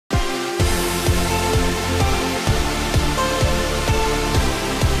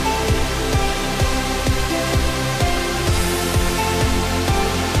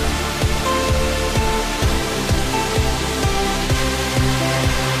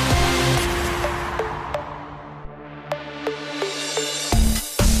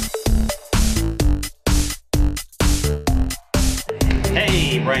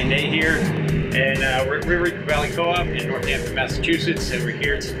Broccoli Valley Co-op in Northampton, Massachusetts, and we're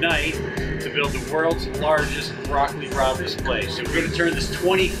here tonight to build the world's largest Broccoli Rabe display. So we're going to turn this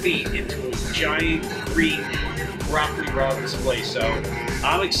 20 feet into a giant green Broccoli Rabe display. So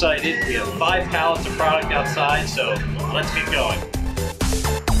I'm excited. We have 5 pallets of product outside, so let's get going.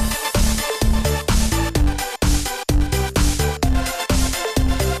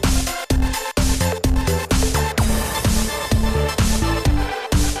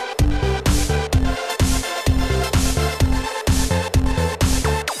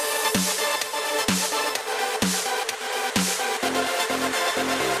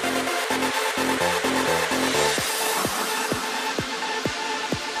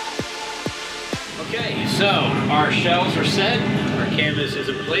 Okay, so our shelves are set, our canvas is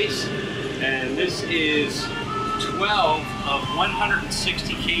in place, and this is 12 of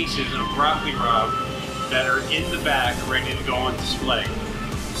 160 cases of Broccoli Rabe that are in the back ready to go on display.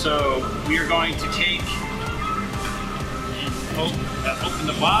 So we are going to take and open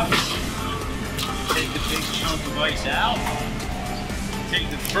the box, take the big chunk of ice out, take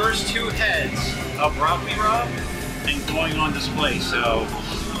the first 2 heads of Broccoli Rabe and going on display. So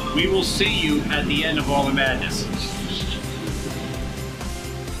we will see you at the end of all the madness.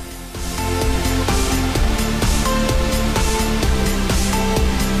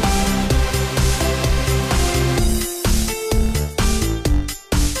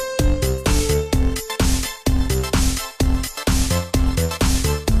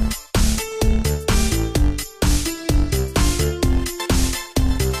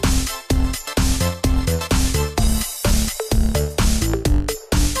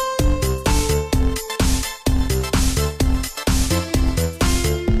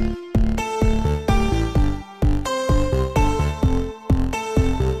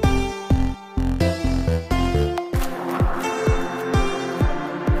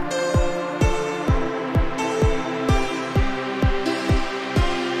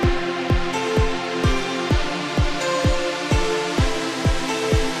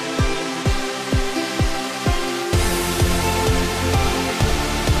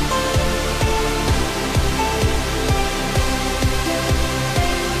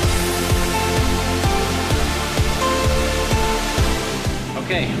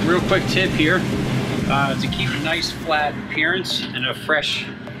 Okay, real quick tip here, to keep a nice flat appearance and a fresh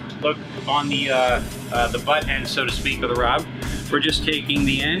look on the butt end, so to speak, of the Rabe, we're just taking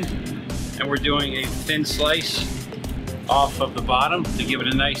the end and we're doing a thin slice off of the bottom to give it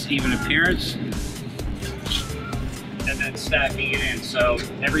a nice even appearance, and then stacking it in. So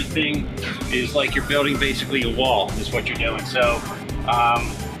everything is like you're building basically a wall is what you're doing. So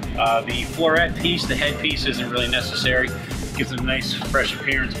the floret piece, the head piece, isn't really necessary. Gives it a nice fresh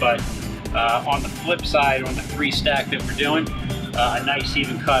appearance, but on the flip side, on the 3 stack that we're doing, a nice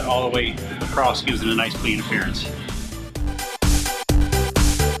even cut all the way across gives it a nice clean appearance.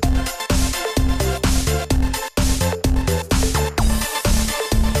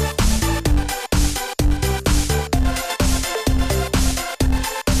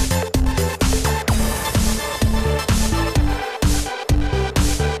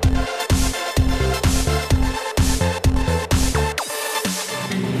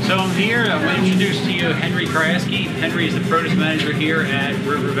 So I'm here, I'm going to introduce to you Henry Kraski. Henry is the produce manager here at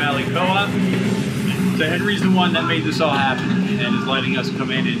River Valley Co-op. So Henry's the one that made this all happen and is letting us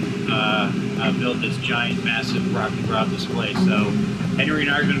come in and build this giant, massive Broccoli Rabe display. So Henry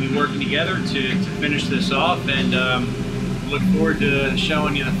and I are going to be working together to finish this off, and look forward to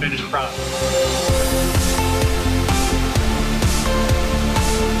showing you the finished product.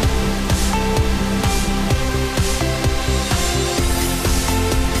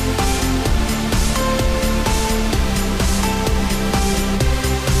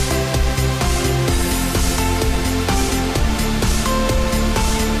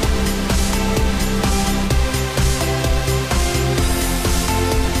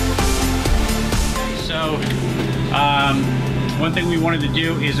 One thing we wanted to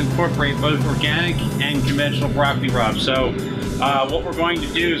do is incorporate both organic and conventional Broccoli Rabe. So what we're going to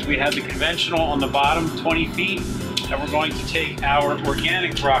do is we have the conventional on the bottom, 20 feet, and we're going to take our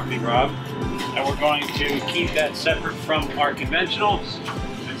organic Broccoli Rabe and we're going to keep that separate from our conventional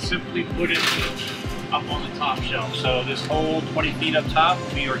and simply put it up on the top shelf. So this whole 20 feet up top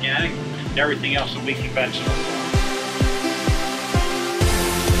will be organic, and everything else will be conventional.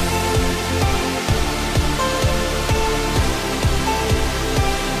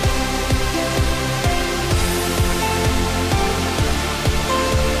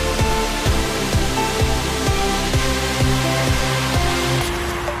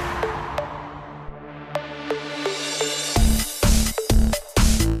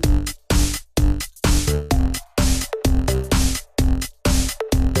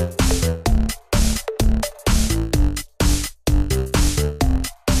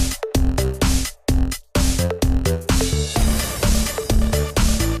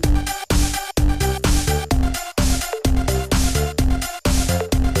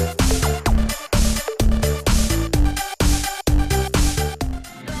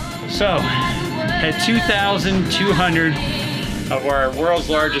 So, had 2,200 of our world's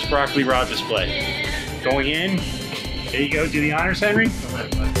largest broccoli rabe display. Going in, there you go, do the honors, Henry.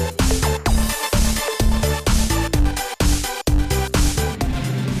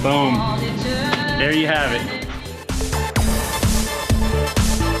 Boom, there you have it.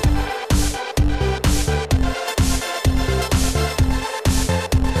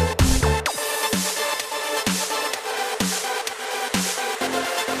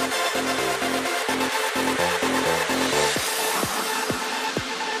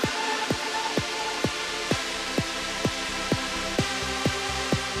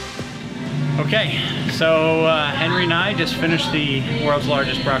 Okay, so Henry and I just finished the world's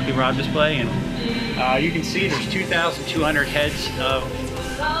largest broccoli rabe display, and you can see there's 2,200 heads of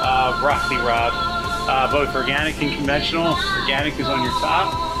broccoli rabe, both organic and conventional. Organic is on your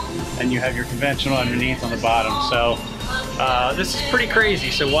top, and you have your conventional underneath on the bottom. So this is pretty crazy.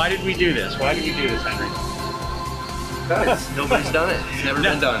 So why did we do this? Why did we do this, Henry? Because nobody's done it. It's never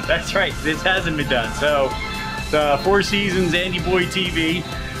been done. That's right. This hasn't been done. So it's 4 Seasons, Andy Boy TV.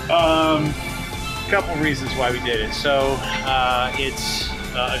 Couple reasons why we did it. So it's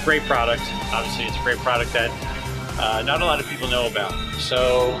a great product. Obviously, it's a great product that not a lot of people know about.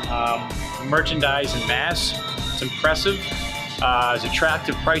 So merchandise in mass, it's impressive. There's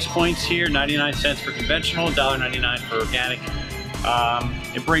attractive price points here, 99 cents for conventional, $1.99 for organic.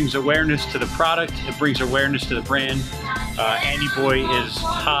 It brings awareness to the product. It brings awareness to the brand. Andy Boy is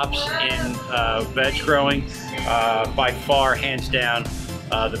tops in veg growing, by far, hands down.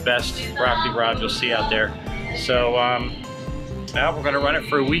 The best broccoli rabe you'll see out there. So now we're going to run it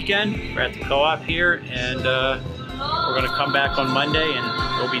for a weekend. We're at the co-op here, and we're going to come back on Monday, and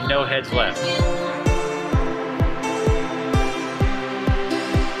there'll be no heads left.